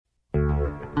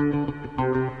Good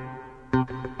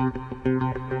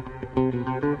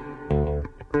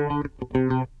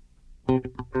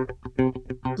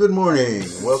morning.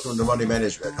 Welcome to Money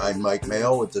Management. I'm Mike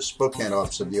Maehl with the Spokane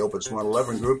office of the Opus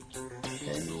 111 Group,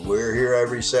 and we're here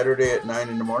every Saturday at 9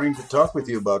 in the morning to talk with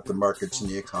you about the markets and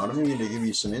the economy and to give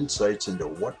you some insights into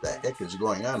what the heck is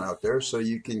going on out there so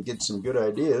you can get some good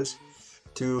ideas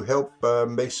to help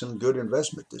make some good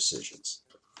investment decisions.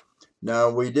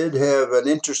 Now, we did have an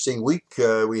interesting week.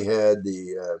 We had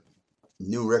the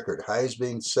new record highs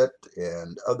being set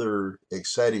and other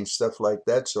exciting stuff like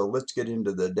that. So let's get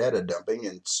into the data dumping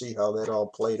and see how that all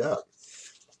played out.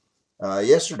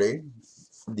 Yesterday,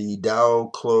 the Dow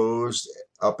closed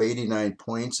up 89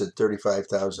 points at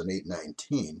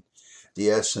 35,819.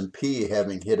 The S&P,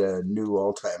 having hit a new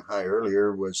all-time high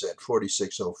earlier, was at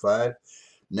 4605.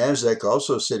 NASDAQ,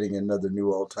 also sitting another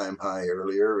new all-time high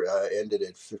earlier, ended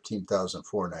at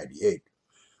 15,498.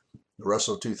 The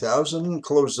Russell 2000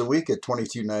 closed the week at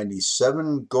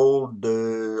 2297. Gold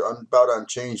about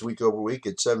unchanged week over week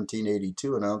at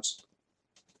 1782 an ounce.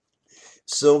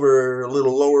 Silver a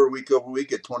little lower week over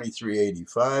week at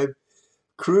 2385.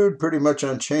 Crude pretty much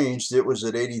unchanged. It was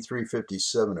at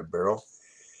 83.57 a barrel.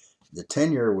 The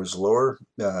 10-year was lower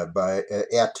at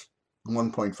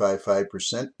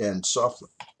 1.55%, and soft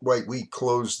white wheat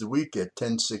closed the week at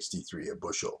 10.63 a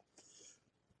bushel.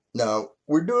 Now,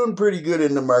 we're doing pretty good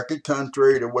in the market,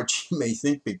 contrary to what you may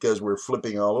think, because we're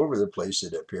flipping all over the place,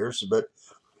 it appears. But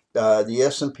the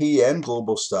S&P and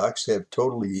global stocks have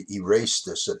totally erased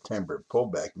the September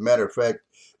pullback. Matter of fact,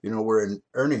 we're in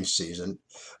earnings season.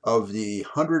 Of the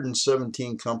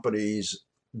 117 companies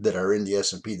that are in the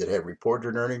S&P that have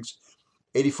reported earnings,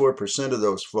 84% of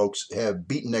those folks have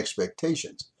beaten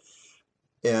expectations.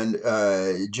 And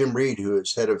Jim Reed, who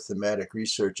is head of thematic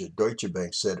research at Deutsche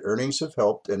Bank, said earnings have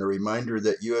helped, and a reminder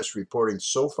that U.S. reporting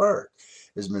so far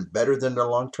has been better than the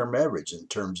long-term average in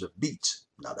terms of beats.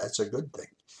 Now, that's a good thing.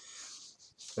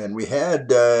 And we had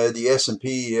the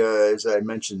S&P, as I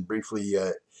mentioned briefly,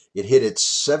 it hit its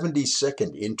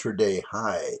 72nd intraday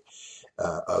high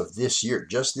of this year,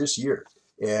 just this year,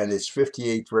 and its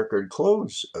 58th record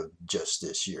close of just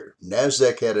this year.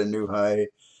 NASDAQ had a new high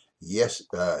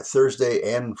Thursday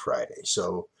and Friday.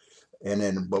 So, and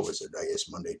then what was it? I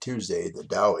guess Monday, Tuesday, the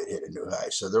Dow had hit a new high.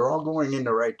 So they're all going in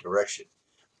the right direction.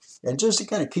 And just to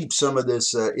kind of keep some of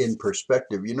this in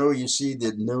perspective, you see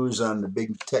the news on the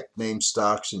big tech name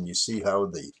stocks, and you see how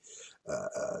they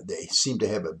seem to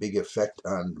have a big effect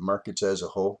on markets as a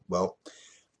whole. Well,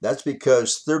 that's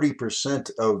because 30%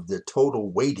 of the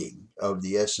total weighting of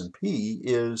the S&P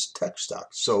is tech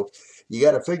stocks. So you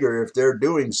got to figure if they're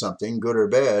doing something, good or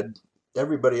bad,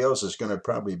 everybody else is going to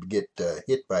probably get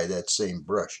hit by that same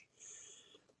brush.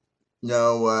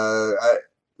 Now,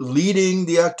 leading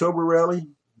the October rally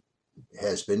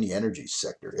has been the energy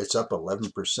sector. It's up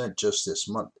 11% just this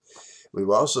month.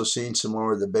 We've also seen some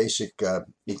more of the basic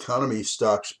economy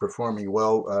stocks performing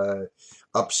well,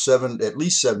 up at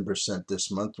least 7%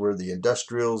 this month, where the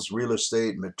industrials, real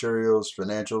estate, materials,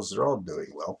 financials, they're all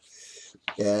doing well.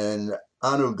 And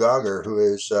Anu Gagar, who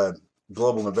is a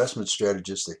global investment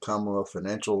strategist at Commonwealth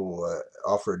Financial,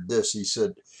 offered this. He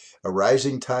said, a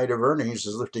rising tide of earnings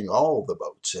is lifting all the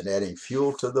boats and adding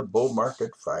fuel to the bull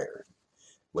market fire.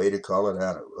 Way to call it,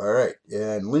 Anu. All right.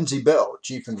 And Lindsay Bell,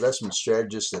 chief investment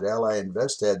strategist at Ally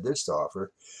Invest, had this to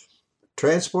offer.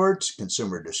 Transports,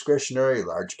 consumer discretionary,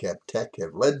 large cap tech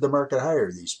have led the market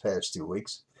higher these past 2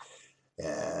 weeks.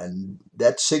 And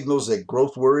that signals that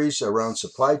growth worries around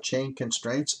supply chain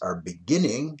constraints are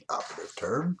beginning, operative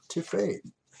term, to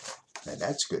fade. And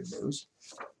that's good news.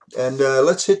 And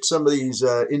let's hit some of these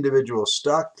individual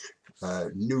stock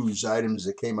news items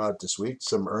that came out this week,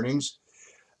 some earnings.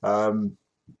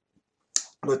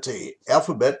 Let's see,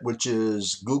 Alphabet, which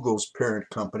is Google's parent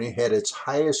company, had its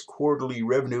highest quarterly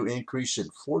revenue increase in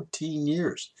 14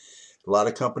 years. A lot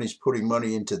of companies putting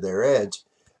money into their ads.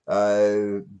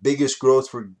 Biggest growth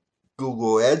for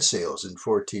Google ad sales in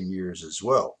 14 years as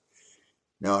well.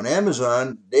 Now, on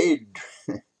Amazon,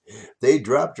 they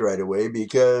dropped right away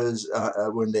because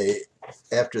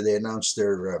after they announced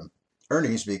their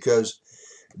earnings, because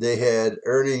they had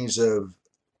earnings of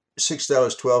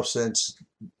 $6.12.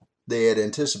 They had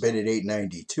anticipated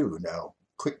 $8.92. Now,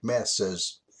 quick math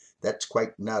says that's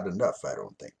quite not enough, I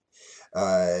don't think.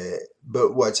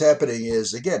 But what's happening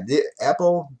is, again,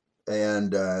 Apple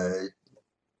and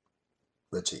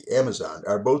Amazon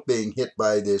are both being hit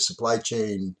by the supply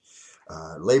chain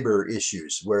labor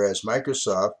issues, whereas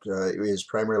Microsoft is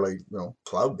primarily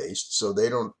cloud-based, so they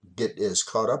don't get as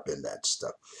caught up in that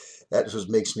stuff. That just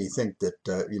makes me think that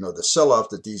the sell-off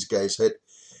that these guys hit,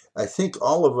 I think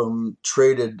all of them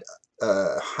traded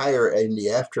higher in the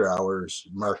after hours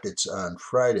markets on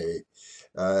Friday,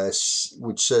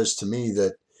 which says to me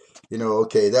that,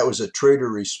 okay, that was a trader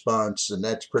response, and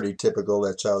that's pretty typical.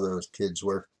 That's how those kids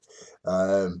work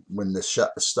when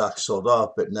the stock sold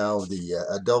off. But now the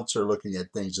adults are looking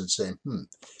at things and saying,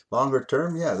 longer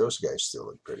term, yeah, those guys still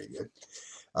look pretty good.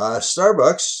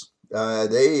 Starbucks,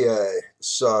 they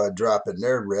saw a drop in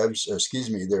their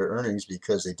their earnings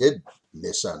because they did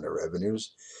miss on their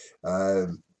revenues.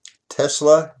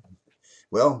 Tesla,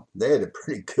 well, they had a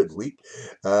pretty good week.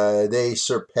 They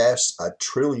surpassed $1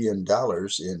 trillion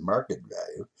in market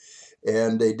value.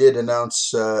 And they did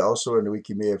announce also in the week,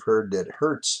 you may have heard that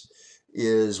Hertz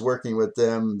is working with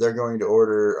them. They're going to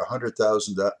order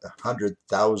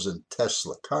 100,000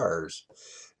 Tesla cars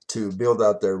to build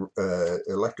out their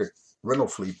electric rental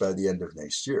fleet by the end of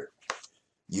next year.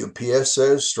 UPS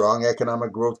says strong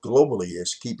economic growth globally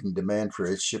is keeping demand for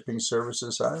its shipping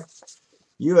services high.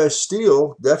 U.S.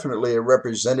 Steel, definitely a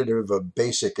representative of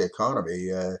basic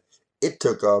economy. It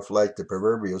took off like the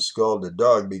proverbial scalded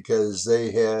dog because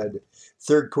they had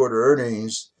third quarter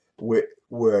earnings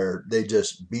where they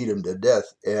just beat them to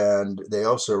death, and they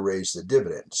also raised the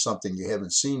dividend, something you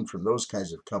haven't seen from those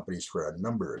kinds of companies for a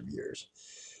number of years.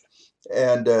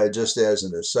 And just as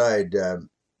an aside,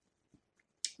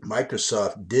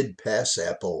 Microsoft did pass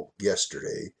Apple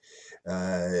yesterday,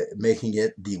 making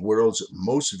it the world's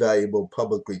most valuable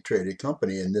publicly traded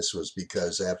company. And this was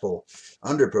because Apple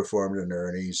underperformed in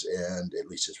earnings, and at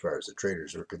least as far as the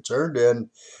traders were concerned. And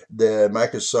the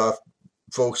Microsoft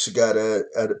folks got a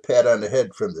pat on the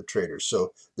head from the traders.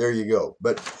 So there you go.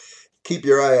 But keep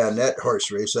your eye on that horse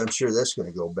race. I'm sure that's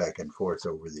going to go back and forth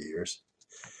over the years.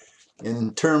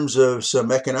 In terms of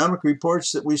some economic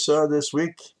reports that we saw this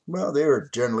week, well, they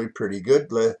were generally pretty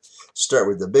good. Let's start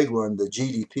with the big one, the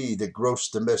GDP, the gross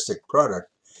domestic product.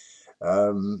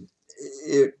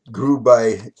 It grew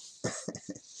by,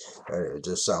 it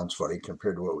just sounds funny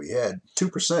compared to what we had,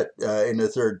 2% in the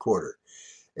third quarter.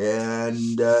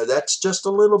 And that's just a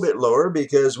little bit lower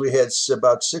because we had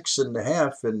about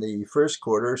 6.5 in the first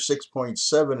quarter,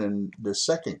 6.7 in the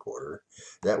second quarter.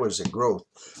 That was a growth.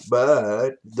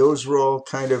 But those were all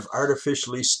kind of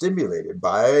artificially stimulated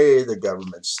by the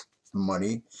government's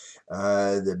money.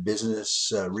 The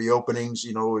business reopenings,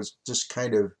 was just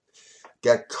kind of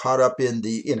got caught up in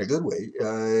a good way,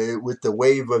 with the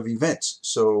wave of events.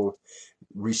 So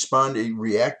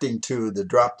reacting to the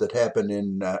drop that happened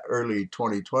in early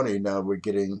 2020, now we're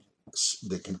getting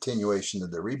the continuation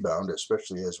of the rebound,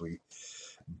 especially as we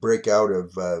break out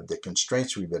of the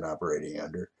constraints we've been operating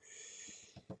under.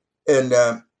 And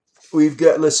we've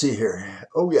got, let's see here.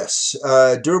 Oh, yes.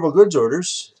 Durable goods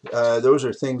orders. Those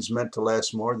are things meant to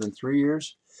last more than 3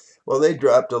 years. Well, they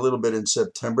dropped a little bit in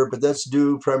September, but that's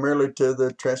due primarily to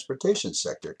the transportation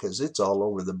sector because it's all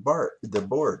over the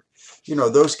board.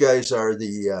 Those guys are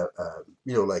the,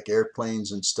 like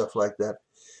airplanes and stuff like that.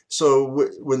 So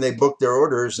when they book their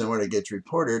orders and when it gets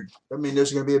reported,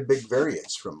 there's going to be a big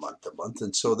variance from month to month.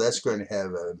 And so that's going to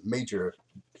have a major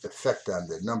effect on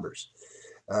the numbers.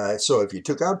 So if you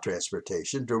took out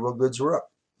transportation, durable goods were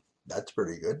up. That's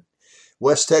pretty good.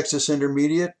 West Texas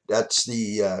Intermediate, that's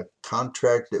the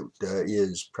contract that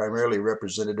is primarily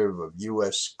representative of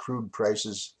U.S. crude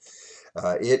prices.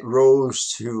 It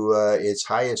rose to its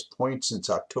highest point since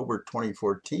October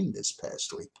 2014 this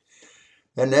past week.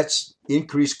 And that's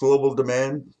increased global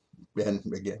demand. And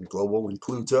again, global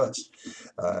includes us.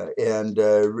 And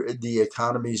the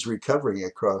economy's recovering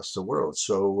across the world.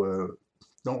 So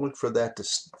don't look for that to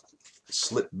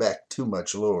slip back too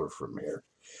much lower from here.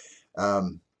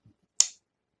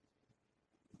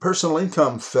 Personal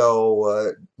income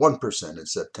fell 1% in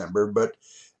September, but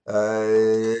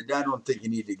I don't think you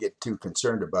need to get too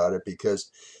concerned about it because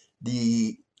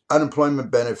the unemployment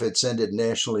benefits ended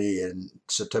nationally in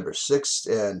September 6th,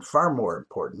 and far more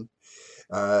important,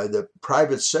 the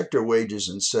private sector wages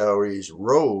and salaries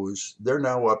rose. They're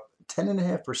now up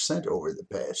 10.5% over the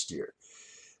past year.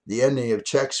 The ending of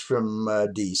checks from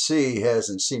D.C.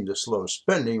 hasn't seemed to slow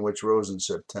spending, which rose in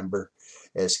September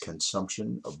as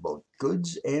consumption of both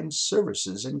goods and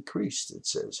services increased, it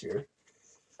says here.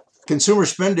 Consumer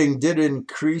spending did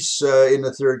increase in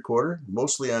the third quarter,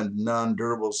 mostly on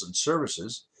non-durables and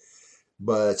services,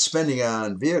 but spending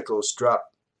on vehicles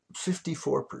dropped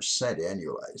 54%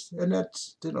 annualized. And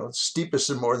that's, steepest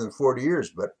in more than 40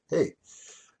 years, but hey,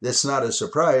 that's not a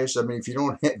surprise. If you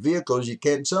don't have vehicles, you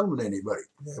can't sell them to anybody.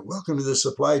 Welcome to the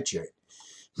supply chain.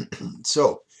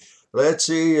 So, Let's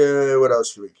see, what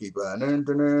else can we keep on?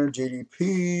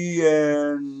 GDP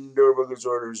and durable goods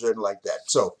orders and like that.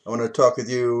 So I want to talk with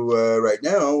you right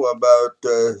now about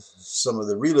some of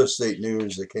the real estate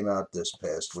news that came out this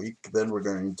past week. Then we're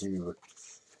going to,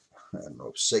 I don't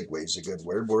know if segue is a good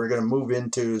word, but we're going to move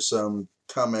into some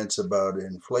comments about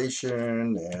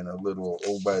inflation and a little,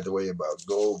 oh, by the way, about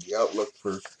gold, the outlook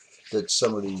for that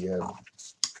some of the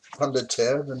pundits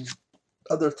have, and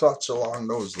other thoughts along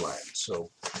those lines.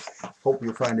 So hope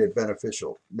you find it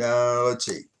beneficial. Now, let's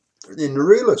see. In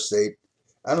real estate,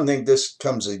 I don't think this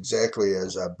comes exactly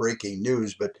as breaking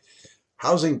news, but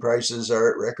housing prices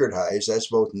are at record highs. That's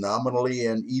both nominally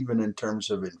and even in terms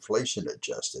of inflation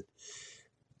adjusted.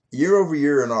 Year over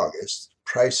year in August,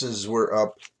 prices were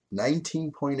up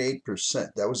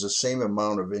 19.8%. That was the same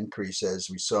amount of increase as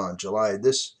we saw in July.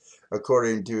 This,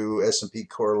 according to S&P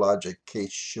CoreLogic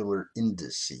Case-Shiller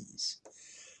indices.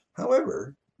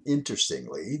 However,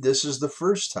 interestingly, this is the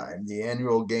first time the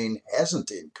annual gain hasn't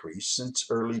increased since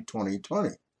early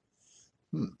 2020.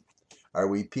 Are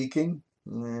we peaking?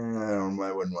 I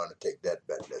wouldn't want to take that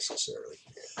bet necessarily.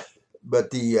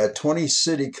 But the 20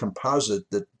 city composite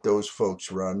that those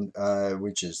folks run,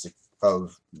 which is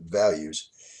of values,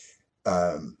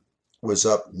 was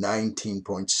up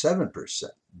 19.7%,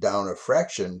 down a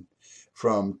fraction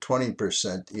from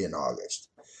 20% in August.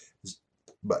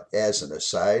 But as an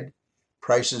aside,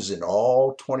 prices in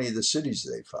all 20 of the cities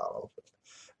they follow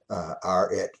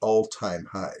are at all-time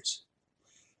highs.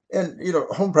 And,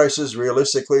 home prices,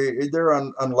 realistically, they're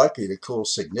unlikely to cool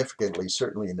significantly,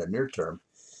 certainly in the near term,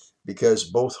 because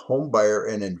both home buyer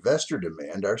and investor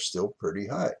demand are still pretty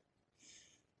high.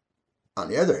 On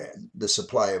the other hand, the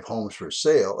supply of homes for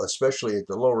sale, especially at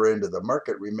the lower end of the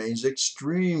market, remains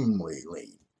extremely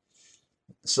lean.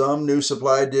 Some new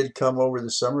supply did come over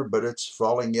the summer, but it's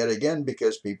falling yet again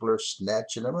because people are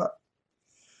snatching them up.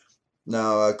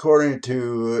 Now, according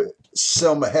to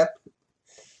Selma Hepp,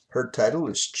 her title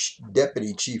is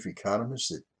Deputy Chief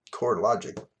Economist at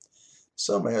CoreLogic.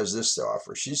 Selma has this to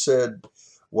offer. She said,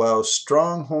 while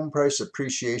strong home price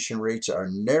appreciation rates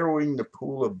are narrowing the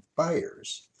pool of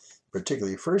buyers,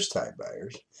 particularly first-time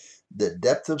buyers, the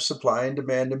depth of supply and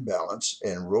demand imbalance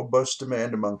and robust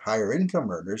demand among higher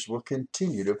income earners will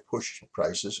continue to push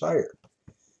prices higher.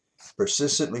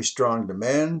 Persistently strong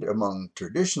demand among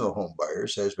traditional home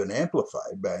buyers has been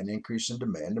amplified by an increase in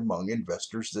demand among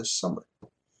investors this summer.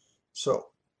 So,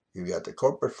 you got the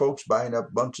corporate folks buying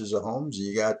up bunches of homes, and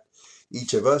you got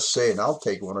each of us saying, I'll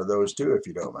take one of those too, if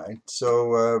you don't mind.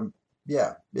 So,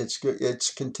 yeah, it's good.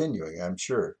 It's continuing, I'm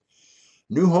sure.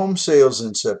 New home sales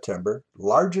in September,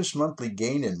 largest monthly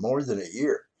gain in more than a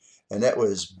year. And that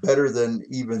was better than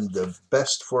even the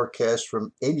best forecast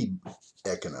from any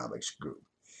economics group.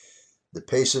 The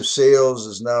pace of sales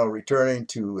is now returning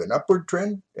to an upward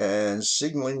trend and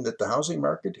signaling that the housing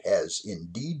market has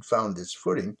indeed found its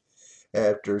footing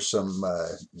after some,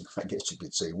 I guess you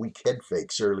could say, weak head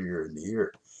fakes earlier in the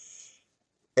year.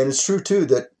 And it's true, too,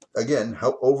 that, again,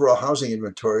 overall housing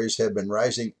inventories have been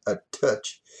rising a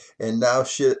touch and now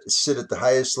sit at the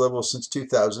highest level since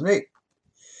 2008.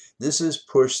 This has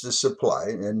pushed the supply,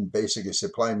 and basically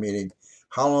supply meaning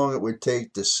how long it would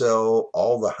take to sell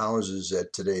all the houses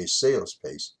at today's sales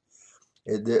pace.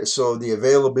 So the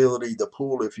availability, the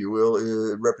pool, if you will,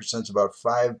 it represents about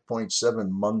 5.7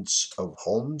 months of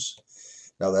homes.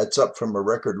 Now that's up from a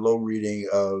record low reading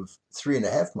of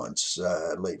 3.5 months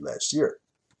late last year.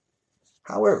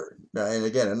 However, and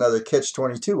again, another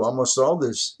catch-22, almost all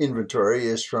this inventory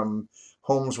is from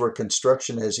homes where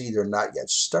construction has either not yet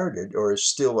started or is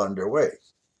still underway.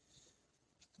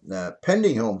 Now,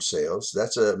 pending home sales,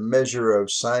 that's a measure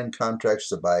of signed contracts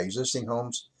to buy existing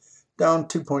homes, down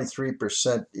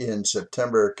 2.3% in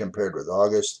September compared with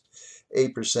August,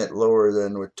 8% lower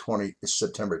than with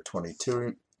September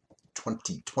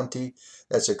 2020.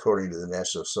 That's according to the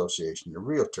National Association of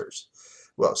Realtors.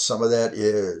 Well, some of that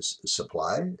is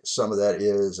supply. Some of that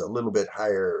is a little bit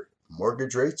higher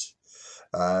mortgage rates.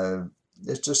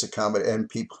 It's just a comment, and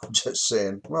people just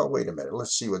saying, well, wait a minute,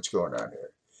 let's see what's going on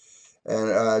here.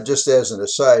 And just as an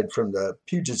aside from the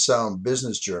Puget Sound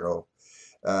Business Journal,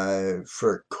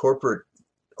 for corporate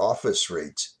office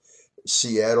rates,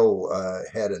 Seattle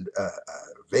had a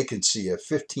vacancy of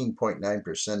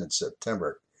 15.9% in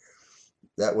September.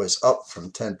 That was up from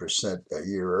 10% a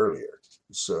year earlier.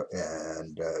 So,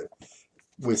 and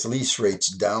with lease rates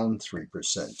down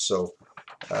 3%. So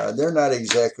they're not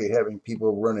exactly having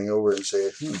people running over and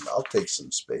saying, I'll take some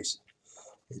space.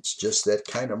 It's just that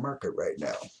kind of market right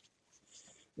now.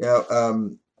 Now,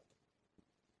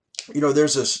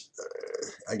 there's this,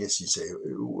 I guess you'd say,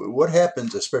 what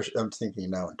happens, especially, I'm thinking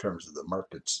now in terms of the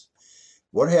markets,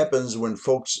 What happens when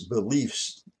folks'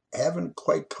 beliefs haven't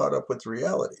quite caught up with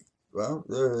reality? Well,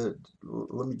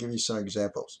 let me give you some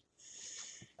examples.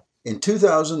 In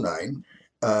 2009,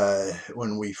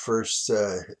 when we first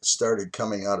started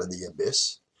coming out of the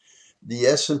abyss, the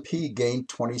S&P gained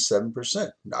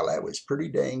 27%. Now that was pretty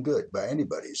dang good by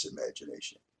anybody's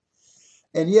imagination.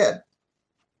 And yet,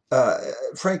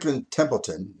 Franklin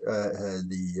Templeton,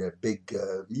 the big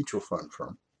mutual fund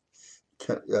firm,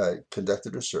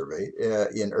 conducted a survey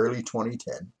in early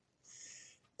 2010,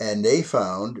 and they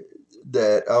found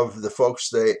that of the folks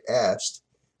they asked,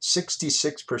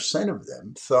 66% of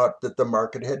them thought that the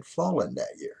market had fallen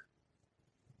that year.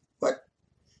 What?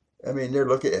 I mean, they're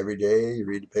looking every day, you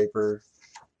read the paper.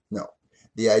 No.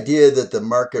 The idea that the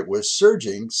market was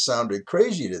surging sounded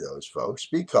crazy to those folks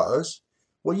because,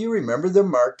 well, you remember the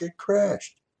market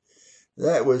crashed.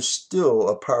 That was still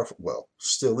a powerful, well,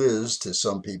 still is to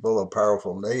some people a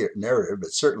powerful narrative,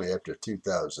 but certainly after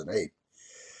 2008.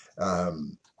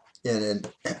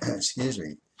 And excuse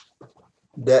me,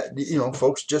 that,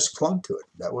 folks just clung to it.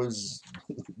 That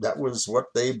was what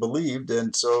they believed,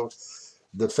 and so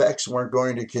the facts weren't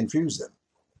going to confuse them.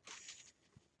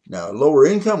 Now, lower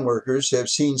income workers have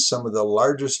seen some of the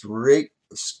largest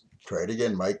try it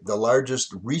again, Mike, the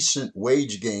largest recent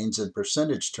wage gains in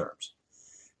percentage terms.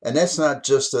 And that's not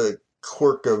just a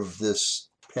quirk of this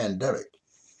pandemic.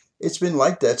 It's been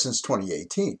like that since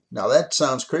 2018. Now, that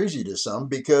sounds crazy to some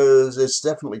because it's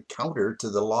definitely counter to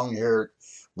the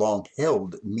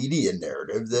long-held media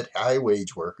narrative that high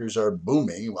wage workers are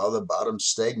booming while the bottom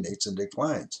stagnates and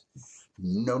declines.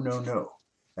 No, no, no.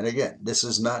 And again, this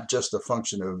is not just a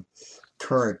function of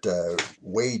current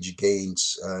wage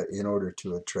gains in order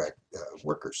to attract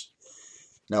workers.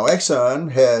 Now,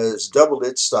 Exxon has doubled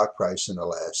its stock price in the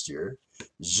last year.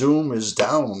 Zoom is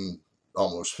down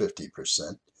almost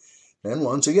 50%. And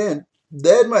once again,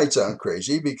 that might sound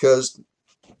crazy because,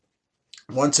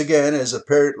 once again, as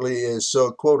apparently is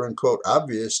so quote-unquote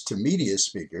obvious to media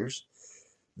speakers,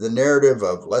 the narrative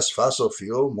of less fossil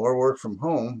fuel, more work from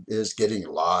home is getting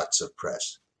lots of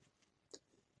press.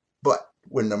 But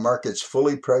when the market's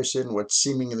fully priced in what's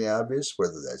seemingly obvious,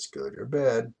 whether that's good or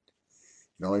bad,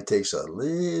 it only takes a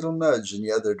little nudge in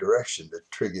the other direction to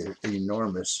trigger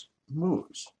enormous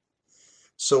moves.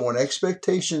 So when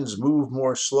expectations move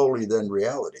more slowly than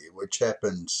reality, which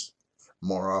happens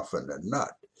more often than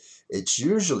not, it's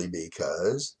usually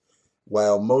because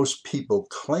while most people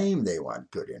claim they want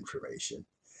good information,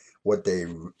 what they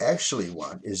actually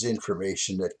want is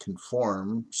information that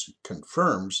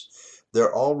confirms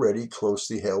their already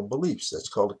closely held beliefs. That's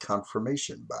called a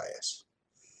confirmation bias.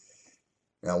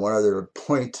 Now, one other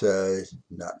point,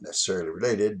 not necessarily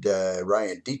related,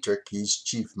 Ryan Dietrich, he's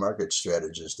chief market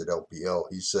strategist at LPL,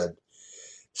 he said,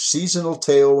 seasonal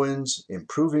tailwinds,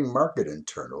 improving market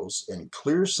internals, and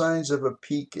clear signs of a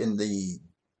peak in the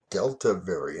Delta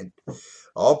variant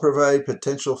all provide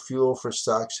potential fuel for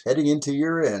stocks heading into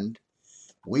year end.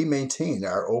 We maintain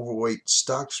our overweight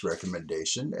stocks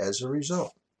recommendation as a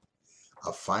result.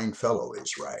 A fine fellow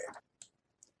is Ryan.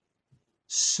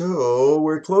 So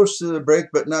we're close to the break,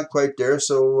 but not quite there.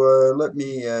 So let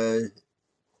me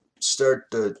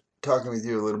start talking with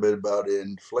you a little bit about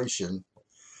inflation.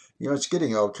 It's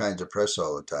getting all kinds of press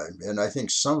all the time. And I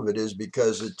think some of it is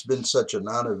because it's been such a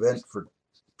non-event for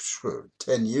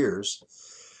 10 years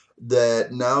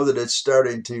that now that it's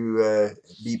starting to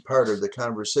be part of the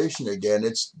conversation again,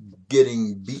 it's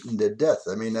getting beaten to death.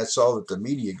 I mean, that's all that the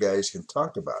media guys can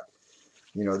talk about.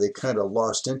 They kind of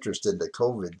lost interest in the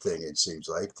COVID thing, it seems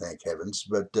like, thank heavens.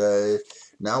 But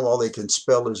now all they can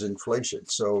spell is inflation.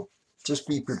 So just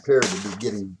be prepared to be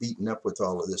getting beaten up with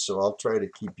all of this. So I'll try to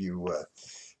keep you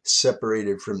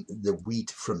separated from the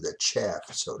wheat from the chaff,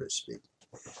 so to speak.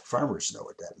 Farmers know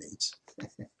what that means.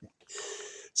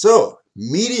 So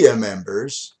media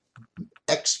members,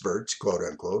 experts, quote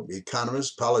unquote,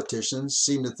 economists, politicians,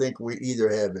 seem to think we either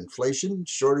have inflation,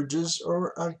 shortages,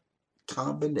 or a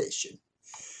combination.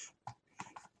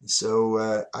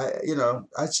 So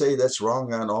I'd say that's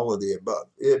wrong on all of the above,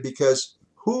 because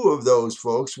who of those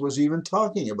folks was even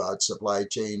talking about supply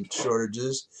chain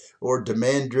shortages or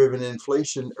demand-driven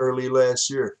inflation early last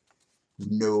year?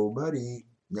 Nobody.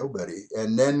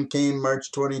 And then came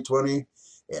March 2020,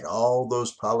 and all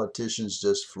those politicians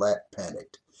just flat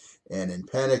panicked. And in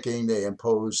panicking, they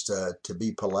imposed, to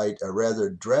be polite, a rather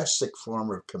drastic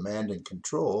form of command and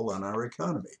control on our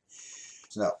economy.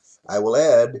 Now, I will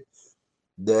add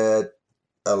that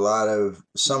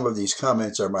some of these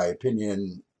comments are my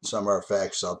opinion, some are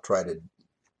facts. I'll try to,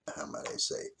 how might I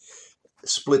say,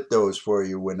 split those for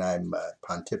you when I'm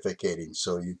pontificating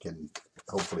so you can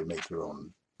hopefully make your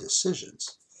own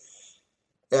decisions.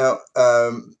 Now,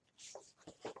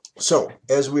 so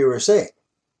as we were saying,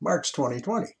 March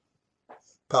 2020,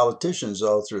 politicians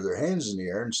all threw their hands in the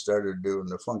air and started doing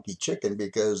the funky chicken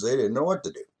because they didn't know what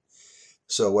to do.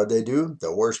 So what they do,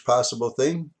 the worst possible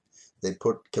thing, they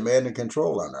put command and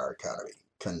control on our economy.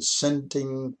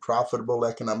 Consenting, profitable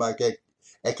economic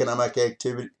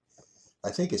activity. I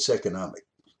think it's economic.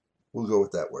 We'll go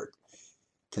with that word.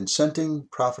 Consenting,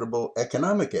 profitable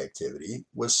economic activity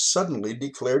was suddenly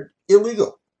declared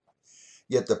illegal.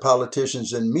 Yet the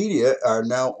politicians and media are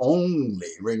now only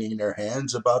wringing their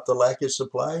hands about the lack of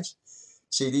supplies.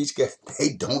 See, these guys,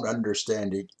 they don't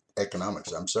understand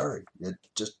economics. I'm sorry.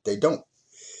 They don't.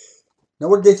 Now,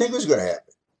 what did they think was going to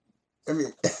happen? I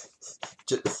mean,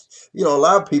 a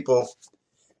lot of people,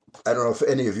 I don't know if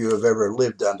any of you have ever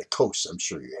lived on the coast. I'm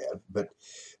sure you have. But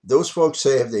those folks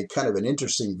have the kind of an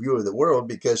interesting view of the world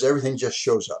because everything just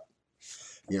shows up.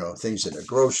 Things in the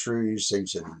groceries,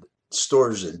 things in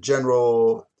stores in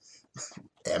general.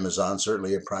 Amazon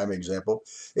certainly a prime example.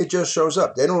 It just shows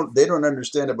up. They don't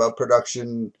understand about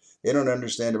production. They don't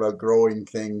understand about growing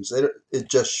things. It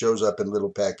just shows up in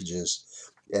little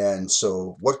packages. And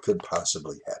so what could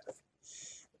possibly happen?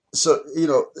 So,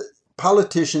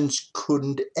 politicians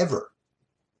couldn't ever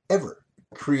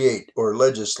create or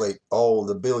legislate all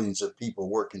the billions of people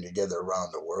working together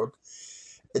around the world.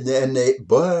 And then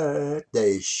but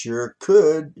they sure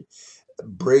could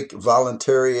break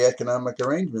voluntary economic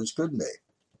arrangements, couldn't they?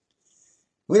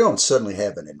 We don't suddenly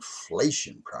have an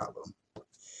inflation problem.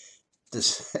 To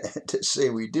say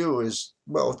we do is,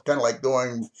 well, kind of like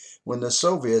going when the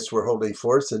Soviets were holding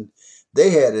forth and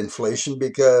they had inflation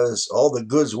because all the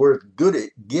goods worth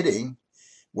getting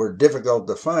were difficult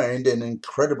to find and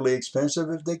incredibly expensive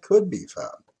if they could be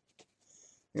found.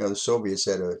 The Soviets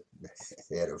had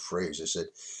a phrase that said,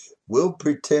 "We'll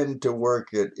pretend to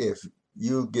work it if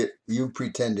you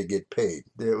pretend to get paid."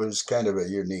 It was kind of a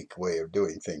unique way of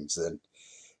doing things then.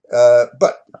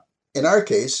 But in our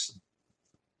case,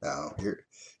 now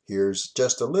here's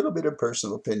just a little bit of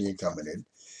personal opinion coming in.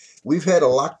 We've had a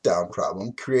lockdown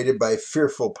problem created by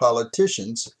fearful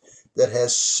politicians that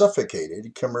has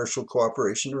suffocated commercial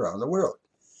cooperation around the world.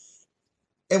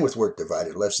 And with work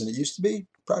divided less than it used to be,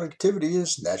 productivity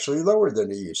is naturally lower than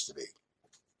it used to be.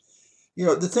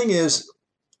 The thing is,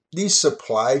 these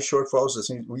supply shortfalls, the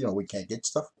things, we can't get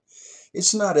stuff,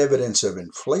 it's not evidence of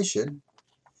inflation.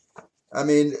 I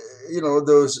mean,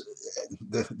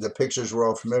 the pictures we're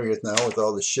all familiar with now with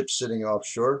all the ships sitting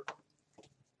offshore,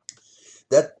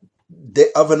 that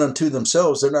of and unto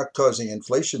themselves, they're not causing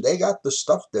inflation. They got the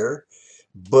stuff there,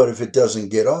 but if it doesn't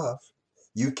get off,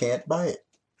 you can't buy it.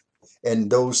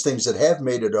 And those things that have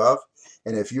made it off,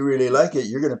 and if you really like it,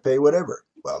 you're going to pay whatever.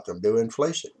 Welcome to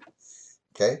inflation.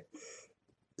 Okay?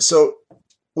 So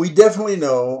we definitely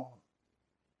know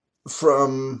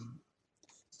from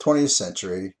 20th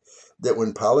century that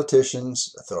when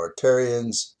politicians,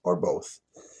 authoritarians, or both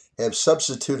have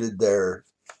substituted their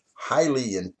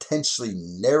highly intensely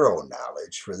narrow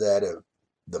knowledge for that of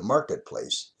the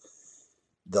marketplace,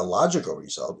 the logical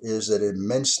result is that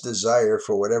immense desire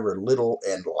for whatever little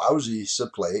and lousy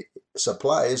supply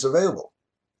is available.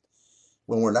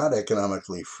 When we're not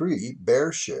economically free,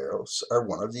 bear shares are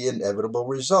one of the inevitable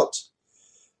results.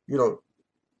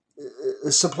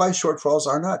 Supply shortfalls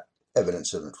are not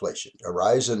evidence of inflation. A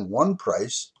rise in one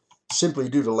price simply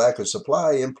due to lack of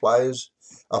supply implies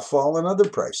a fall in other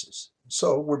prices.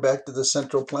 So we're back to the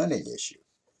central planning issue.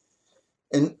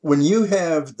 And when you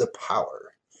have the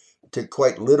power to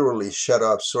quite literally shut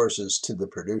off sources to the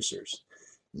producers,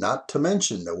 not to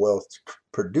mention the wealth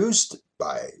produced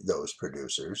by those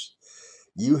producers,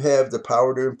 you have the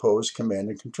power to impose command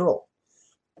and control.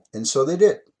 And so they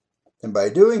did. And by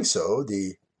doing so,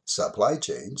 the supply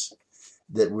chains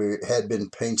that had been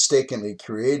painstakingly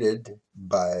created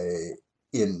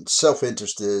in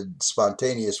self-interested,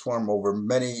 spontaneous form over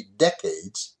many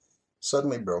decades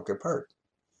suddenly broke apart.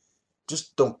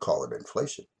 Just don't call it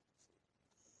inflation.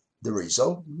 The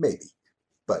result, maybe,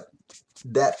 but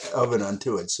that of and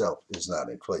unto itself is not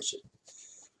inflation.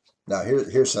 Now,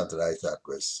 here's something I thought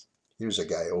here's a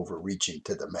guy overreaching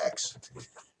to the max.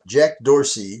 Jack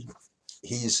Dorsey,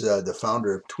 he's the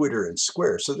founder of Twitter and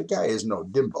Square, so the guy is no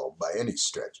dimbo by any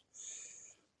stretch.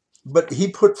 But he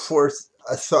put forth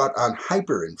a thought on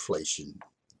hyperinflation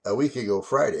a week ago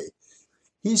Friday.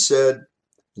 He said,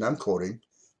 and I'm quoting,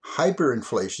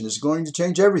 "Hyperinflation is going to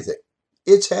change everything.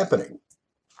 It's happening."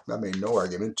 I mean, no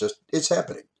argument, just it's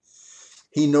happening.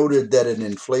 He noted that an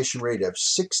inflation rate of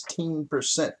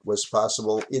 16% was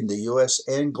possible in the U.S.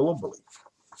 and globally.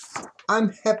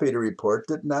 I'm happy to report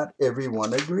that not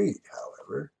everyone agreed,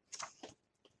 however.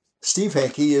 Steve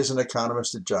Hanke is an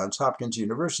economist at Johns Hopkins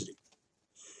University,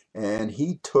 and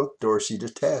he took Dorsey to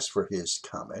task for his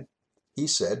comment. He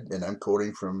said, and I'm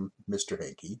quoting from Mr.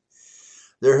 Hanke,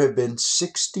 there have been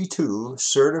 62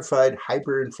 certified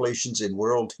hyperinflations in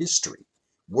world history.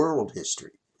 World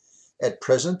history. At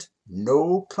present,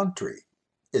 no country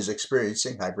is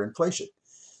experiencing hyperinflation.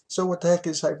 So what the heck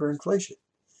is hyperinflation?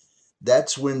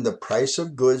 That's when the price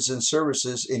of goods and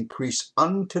services increase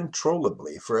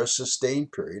uncontrollably for a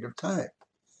sustained period of time.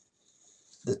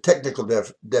 The technical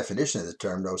definition of the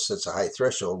term, though, sets a high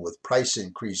threshold, with price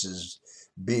increases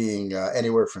being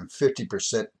anywhere from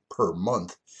 50% per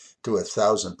month to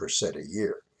 1,000% a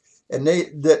year. And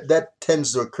that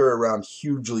tends to occur around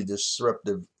hugely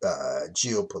disruptive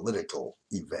geopolitical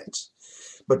events.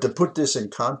 But to put this in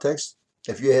context,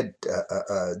 if you had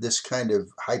this kind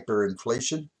of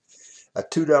hyperinflation, a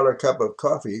 $2 cup of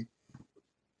coffee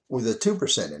with a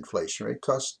 2% inflation rate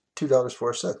costs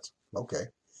 $2.04. Okay.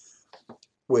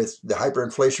 With the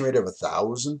hyperinflation rate of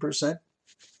 1,000%,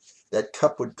 that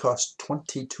cup would cost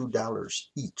 $22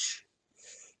 each.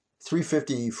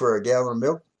 $3.50 for a gallon of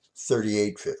milk,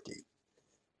 $38.50.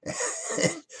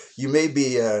 You may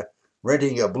be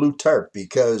renting a blue tarp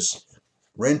because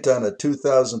rent on a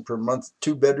 $2,000 per month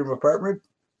 2-bedroom apartment,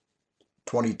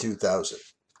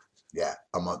 $22,000. Yeah,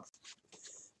 a month.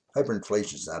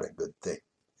 Hyperinflation is not a good thing.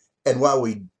 And while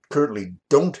we currently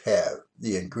don't have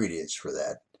the ingredients for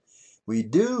that, we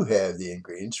do have the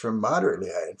ingredients for moderately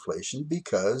high inflation,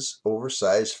 because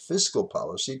oversized fiscal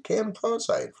policy can cause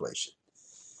high inflation.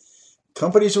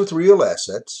 Companies with real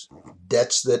assets,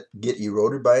 debts that get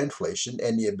eroded by inflation,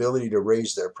 and the ability to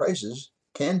raise their prices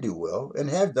can do well, and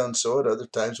have done so at other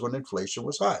times when inflation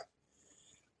was high.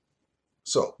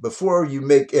 So before you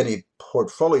make any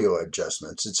portfolio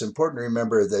adjustments, it's important to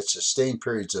remember that sustained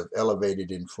periods of elevated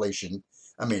inflation,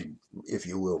 if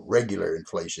you will, regular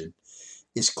inflation,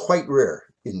 is quite rare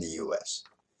in the U.S.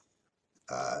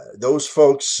 Those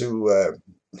folks who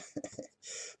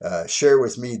share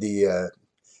with me the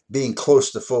being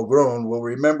close to full grown will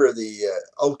remember the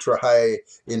ultra high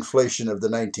inflation of the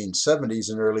 1970s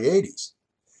and early 80s.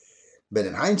 But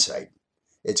in hindsight,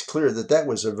 it's clear that that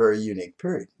was a very unique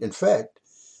period. In fact,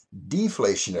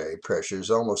 deflationary pressures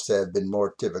almost have been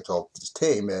more difficult to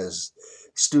tame, as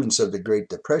students of the Great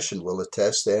Depression will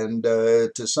attest, and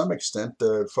to some extent,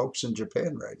 folks in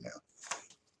Japan right now.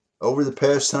 Over the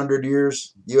past 100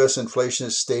 years, U.S. inflation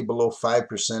has stayed below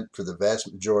 5% for the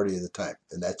vast majority of the time,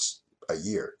 and that's a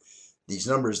year. These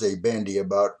numbers they bandy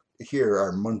about here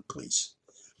are monthlies.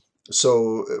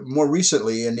 So more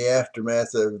recently, in the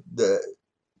aftermath of the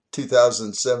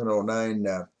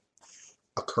 2007-09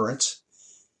 occurrence,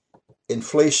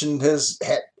 inflation has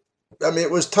had,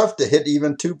 it was tough to hit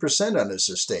even 2% on a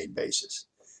sustained basis.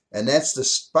 And that's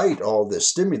despite all the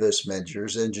stimulus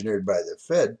measures engineered by the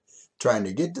Fed trying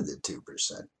to get to the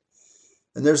 2%.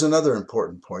 And there's another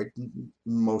important point,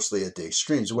 mostly at the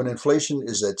extremes. When inflation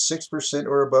is at 6%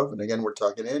 or above, and again, we're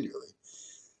talking annually,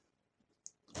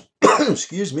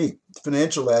 excuse me,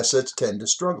 financial assets tend to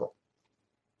struggle.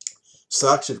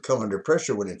 Stocks have come under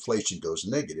pressure when inflation goes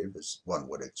negative, as one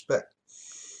would expect.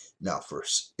 Now, for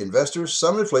investors,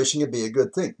 some inflation can be a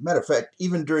good thing. Matter of fact,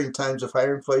 even during times of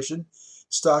higher inflation,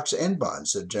 stocks and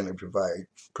bonds have generally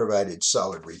provided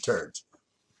solid returns.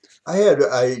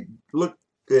 I looked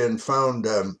and found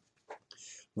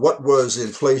what was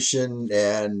inflation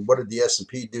and what did the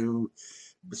S&P do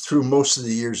through most of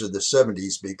the years of the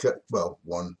 70s, because, well,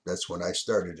 one, that's when I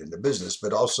started in the business,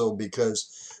 but also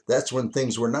because that's when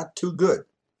things were not too good.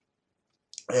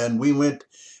 And we went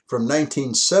from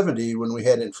 1970, when we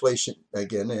had inflation,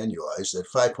 again, annualized at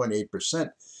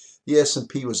 5.8%, the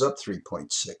S&P was up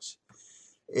 3.6.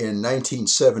 In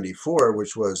 1974,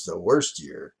 which was the worst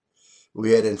year,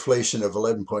 we had inflation of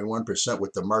 11.1%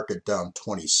 with the market down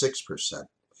 26%.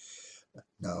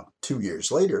 Now, 2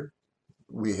 years later,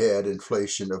 we had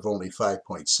inflation of only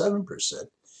 5.7%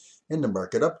 and the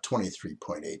market up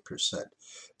 23.8%.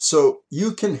 So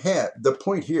you can have, the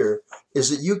point here is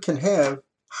that you can have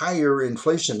higher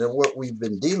inflation than what we've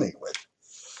been dealing with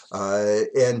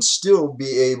and still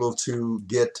be able to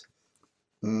get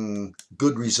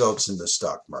good results in the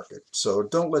stock market. So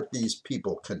don't let these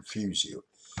people confuse you.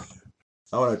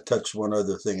 I want to touch one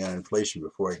other thing on inflation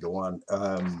before I go on.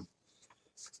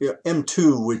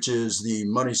 M2, which is the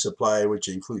money supply, which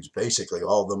includes basically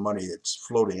all the money that's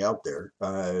floating out there,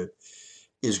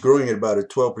 is growing at about a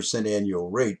 12% annual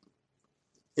rate.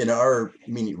 In our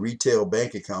retail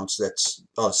bank accounts, that's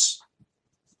us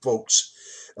folks,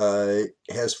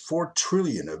 has $4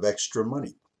 trillion of extra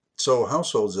money. So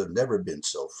households have never been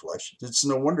so flush. It's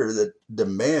no wonder that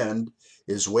demand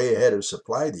is way ahead of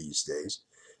supply these days.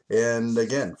 And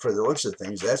again, for the looks of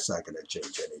things, that's not going to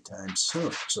change anytime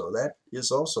soon. So that is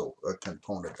also a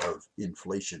component of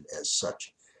inflation as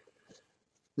such.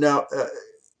 Now,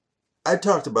 I've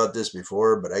talked about this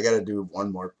before, but I got to do it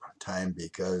one more time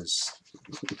because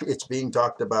it's being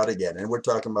talked about again. And we're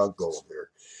talking about gold here.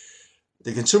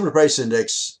 The consumer price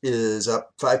index is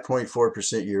up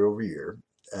 5.4% year over year.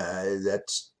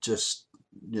 That's just,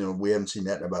 we haven't seen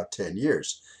that in about 10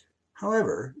 years.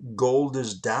 However, gold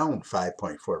is down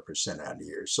 5.4% on the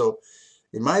year. So,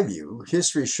 in my view,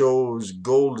 history shows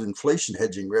gold inflation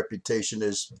hedging reputation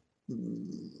is,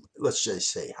 let's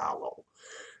just say, hollow.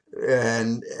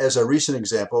 And as a recent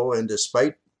example, and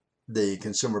despite the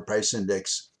consumer price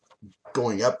index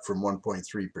going up from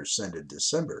 1.3% in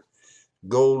December,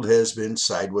 gold has been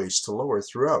sideways to lower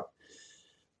throughout.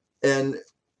 And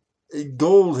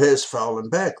gold has fallen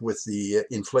back with the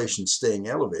inflation staying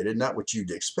elevated, not what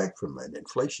you'd expect from an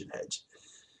inflation hedge.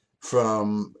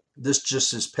 From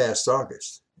just this past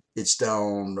August, it's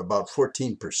down about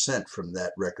 14% from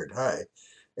that record high.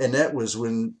 And that was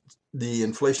when the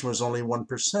inflation was only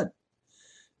 1%.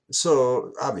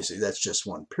 So obviously that's just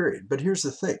one period. But here's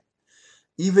the thing.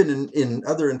 Even in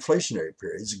other inflationary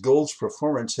periods, gold's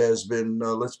performance has been,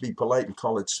 let's be polite and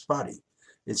call it spotty.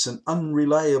 It's an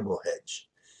unreliable hedge.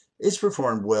 It's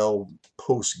performed well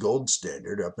post-gold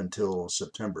standard up until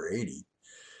September 80.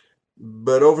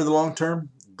 But over the long term,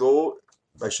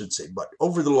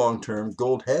 over the long term,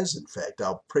 gold has in fact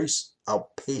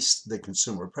outpaced the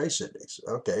consumer price index.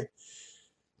 Okay.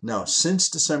 Now, since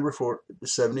December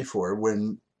 74,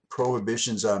 when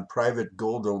prohibitions on private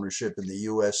gold ownership in the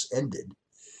U.S. ended,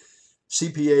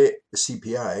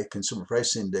 CPI, Consumer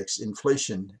Price Index,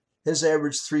 inflation has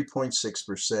averaged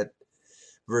 3.6%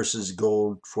 versus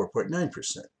gold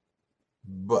 4.9%.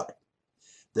 But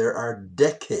there are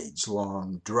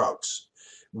decades-long droughts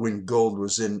when gold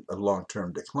was in a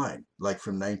long-term decline, like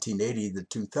from 1980 to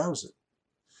 2000.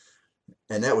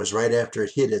 And that was right after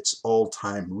it hit its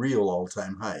real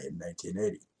all-time high in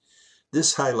 1980.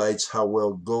 This highlights how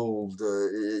well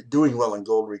doing well in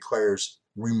gold requires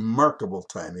remarkable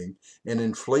timing, and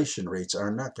inflation rates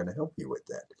are not going to help you with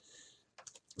that.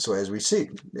 So as we see,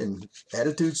 in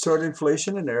attitudes toward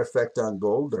inflation and their effect on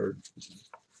gold are,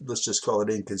 let's just call it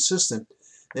inconsistent,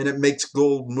 and it makes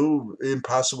gold move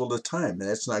impossible to time. And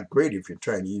that's not great if you're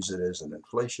trying to use it as an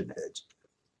inflation hedge.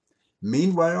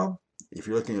 Meanwhile, if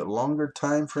you're looking at longer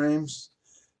time frames,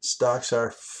 stocks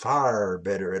are far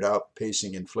better at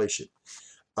outpacing inflation,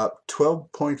 up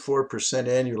 12.4%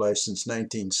 annualized since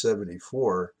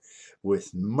 1974,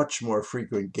 with much more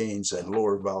frequent gains and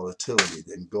lower volatility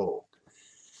than gold.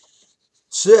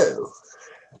 So,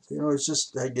 it's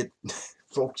just, I get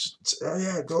folks say, oh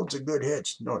yeah, gold's a good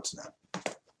hedge. No, it's not.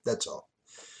 That's all.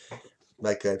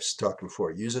 Like I've talked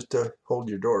before, use it to hold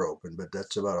your door open, but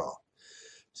that's about all.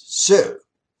 So,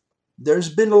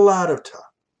 there's been a lot of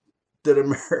talk that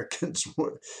Americans,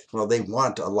 they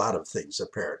want a lot of things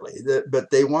apparently,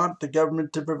 but they want the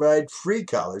government to provide free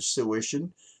college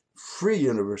tuition, free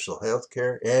universal health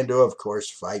care, and of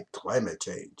course fight climate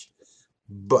change.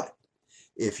 But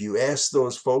if you ask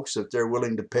those folks if they're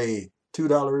willing to pay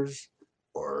 $2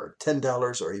 or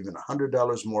 $10 or even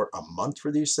 $100 more a month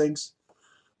for these things,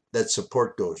 that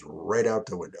support goes right out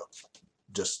the window.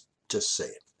 Just say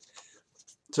it.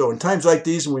 So in times like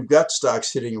these, when we've got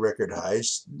stocks hitting record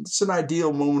highs, it's an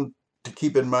ideal moment to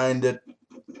keep in mind that,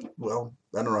 I don't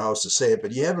know how else to say it,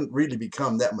 but you haven't really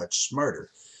become that much smarter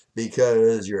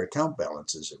because your account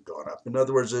balances have gone up. In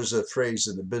other words, there's a phrase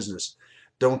in the business,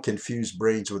 don't confuse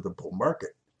brains with a bull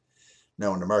market.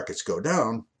 Now, when the markets go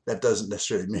down, that doesn't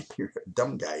necessarily mean you're a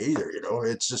dumb guy either,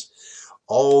 It's just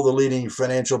all the leading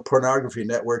financial pornography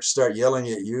networks start yelling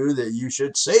at you that you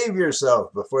should save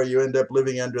yourself before you end up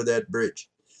living under that bridge.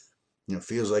 It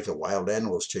feels like a wild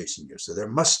animal is chasing you. So there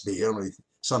must be only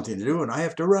something to do, and I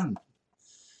have to run.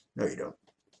 No, you don't.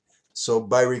 So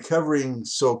by recovering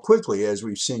so quickly as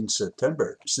we've seen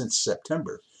since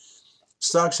September,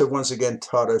 stocks have once again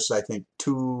taught us, I think,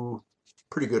 two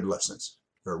pretty good lessons,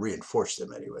 or reinforced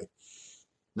them anyway.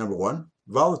 Number one,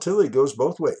 volatility goes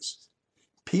both ways.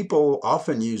 People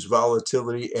often use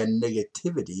volatility and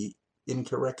negativity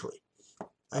incorrectly.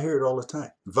 I hear it all the time.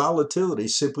 Volatility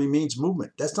simply means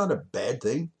movement. That's not a bad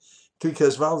thing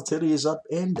because volatility is up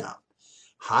and down.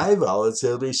 High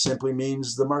volatility simply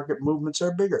means the market movements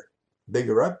are bigger.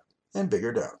 Bigger up and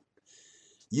bigger down.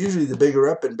 Usually the bigger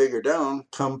up and bigger down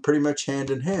come pretty much hand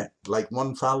in hand, like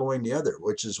one following the other,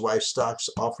 which is why stocks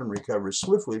often recover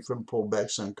swiftly from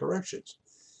pullbacks and corrections.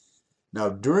 Now,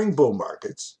 during bull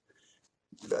markets,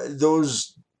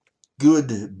 those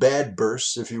good, bad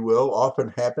bursts, if you will,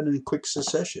 often happen in quick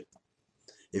succession.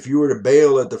 If you were to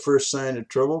bail at the first sign of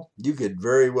trouble, you could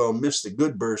very well miss the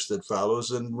good burst that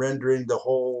follows, and rendering the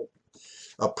whole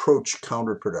approach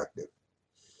counterproductive.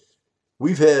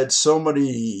 We've had so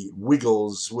many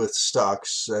wiggles with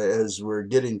stocks as we're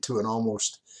getting to an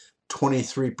almost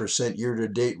 23%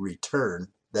 year-to-date return.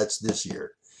 That's this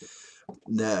year.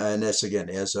 And that's again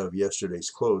as of yesterday's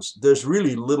close. There's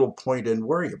really little point in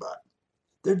worrying about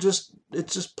it.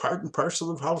 It's just part and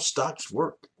parcel of how stocks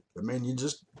work. I mean, you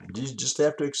just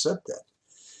have to accept that.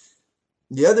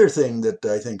 The other thing that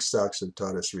I think stocks have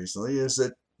taught us recently is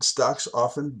that stocks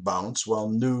often bounce while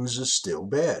news is still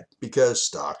bad, because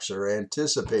stocks are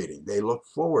anticipating. They look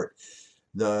forward.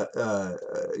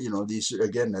 These,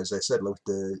 again, as I said, look,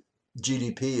 the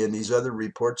GDP and these other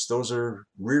reports, those are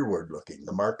rearward looking.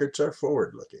 The markets are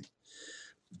forward looking.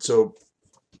 So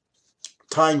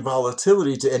tying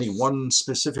volatility to any one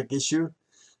specific issue,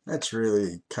 that's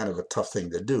really kind of a tough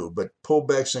thing to do. But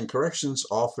pullbacks and corrections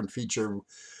often feature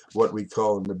what we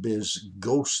call in the biz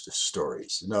ghost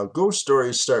stories. Now, ghost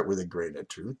stories start with a grain of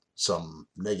truth, some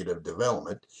negative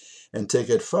development, and take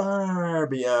it far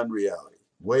beyond reality,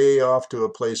 way off to a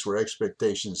place where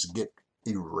expectations get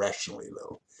irrationally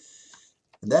low.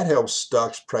 And that helps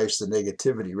stocks price the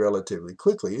negativity relatively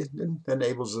quickly and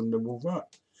enables them to move on.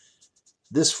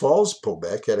 This fall's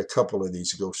pullback had a couple of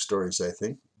these ghost stories, I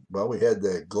think. Well, we had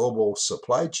the global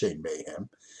supply chain mayhem,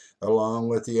 along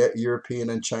with the European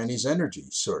and Chinese energy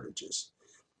shortages.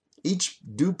 Each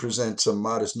do present some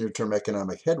modest near-term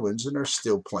economic headwinds and are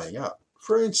still playing out.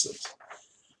 For instance,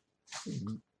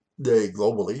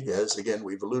 globally, as again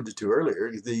we've alluded to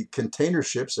earlier, the container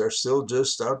ships are still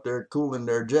just out there cooling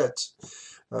their jets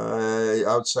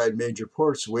outside major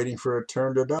ports waiting for a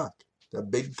turn to dock, a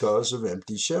big cause of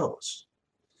empty shelves.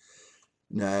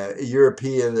 Now,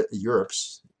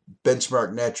 Europe's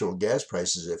benchmark natural gas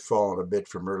prices have fallen a bit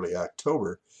from early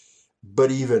October, but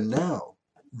even now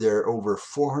they're over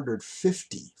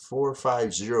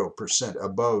 450%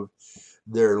 above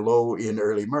their low in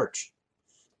early March.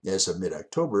 As of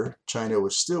mid-October, China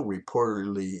was still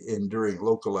reportedly enduring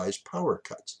localized power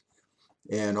cuts.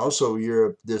 And also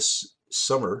Europe this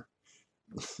summer,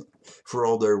 for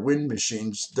all their wind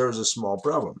machines, there was a small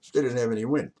problem. They didn't have any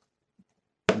wind.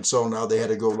 And so now they had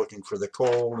to go looking for the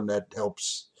coal, and that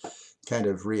helps kind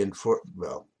of reinforce.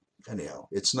 Well, anyhow,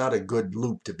 it's not a good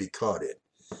loop to be caught in.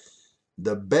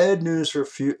 The bad news for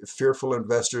fearful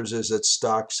investors is that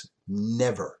stocks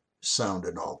never sound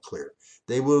an all clear.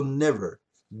 They will never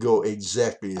go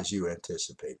exactly as you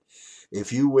anticipate.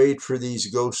 If you wait for these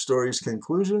ghost stories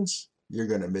conclusions, you're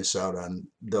going to miss out on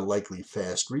the likely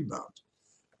fast rebound.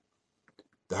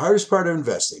 The hardest part of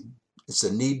investing is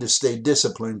the need to stay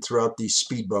disciplined throughout these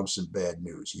speed bumps and bad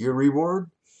news. Your reward,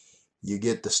 you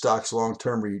get the stock's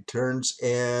long-term returns,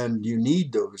 and you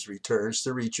need those returns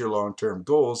to reach your long-term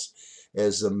goals,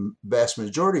 as the vast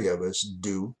majority of us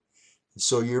do.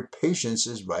 So your patience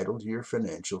is vital to your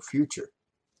financial future.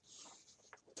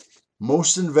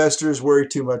 Most investors worry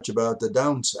too much about the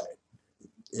downside.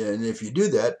 And if you do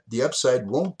that, the upside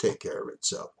won't take care of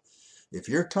itself. If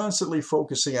you're constantly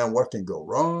focusing on what can go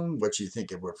wrong, what you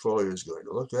think your portfolio is going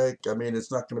to look like, I mean,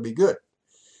 it's not going to be good.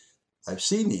 I've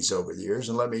seen these over the years,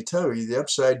 and let me tell you, the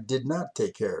upside did not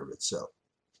take care of itself.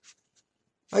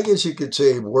 I guess you could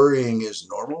say worrying is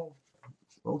normal.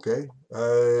 Okay.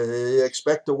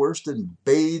 Expect the worst and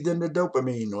bathe in the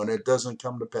dopamine when it doesn't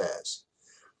come to pass.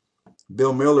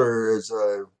 Bill Miller is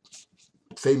a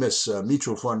famous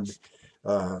mutual fund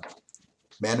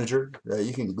manager.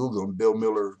 You can Google him, Bill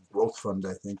Miller Growth Fund,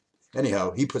 I think.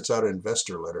 Anyhow, he puts out an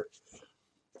investor letter.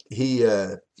 He,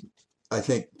 I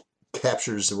think,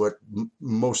 captures what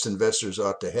most investors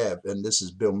ought to have, and this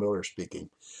is Bill Miller speaking.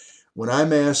 When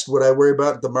I'm asked what I worry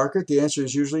about in the market, the answer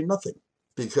is usually nothing,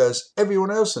 because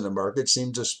everyone else in the market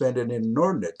seems to spend an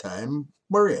inordinate time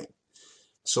worrying.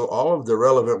 So all of the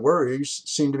relevant worries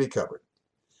seem to be covered.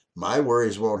 My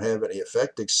worries won't have any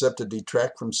effect except to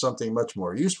detract from something much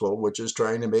more useful, which is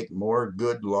trying to make more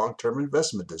good long-term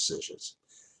investment decisions.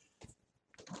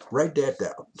 Write that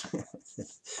down.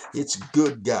 It's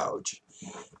good gouge.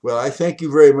 Well, I thank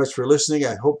you very much for listening.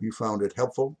 I hope you found it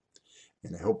helpful,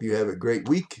 and I hope you have a great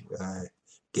week.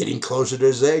 Getting closer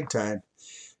to Zag time.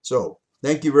 So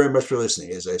thank you very much for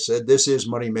listening. As I said, this is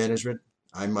Money Management.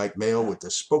 I'm Mike Maehl with the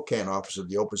Spokane office of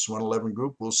the Opus 111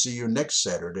 Group. We'll see you next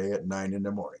Saturday at 9 in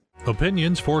the morning.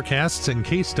 Opinions, forecasts, and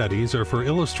case studies are for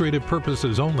illustrative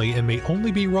purposes only and may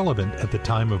only be relevant at the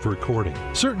time of recording.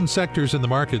 Certain sectors in the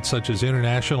market, such as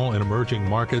international and emerging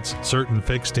markets, certain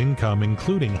fixed income,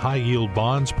 including high-yield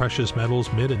bonds, precious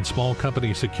metals, mid- and small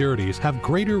company securities, have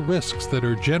greater risks that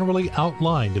are generally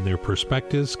outlined in their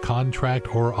prospectus,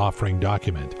 contract, or offering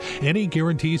document. Any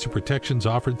guarantees or protections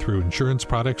offered through insurance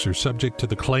products are subject to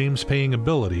the claims-paying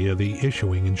ability of the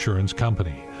issuing insurance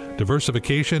company.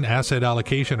 Diversification, asset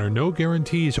allocation are no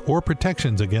guarantees or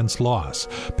protections against loss.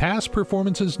 Past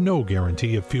performance is no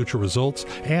guarantee of future results,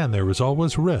 and there is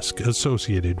always risk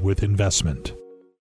associated with investment.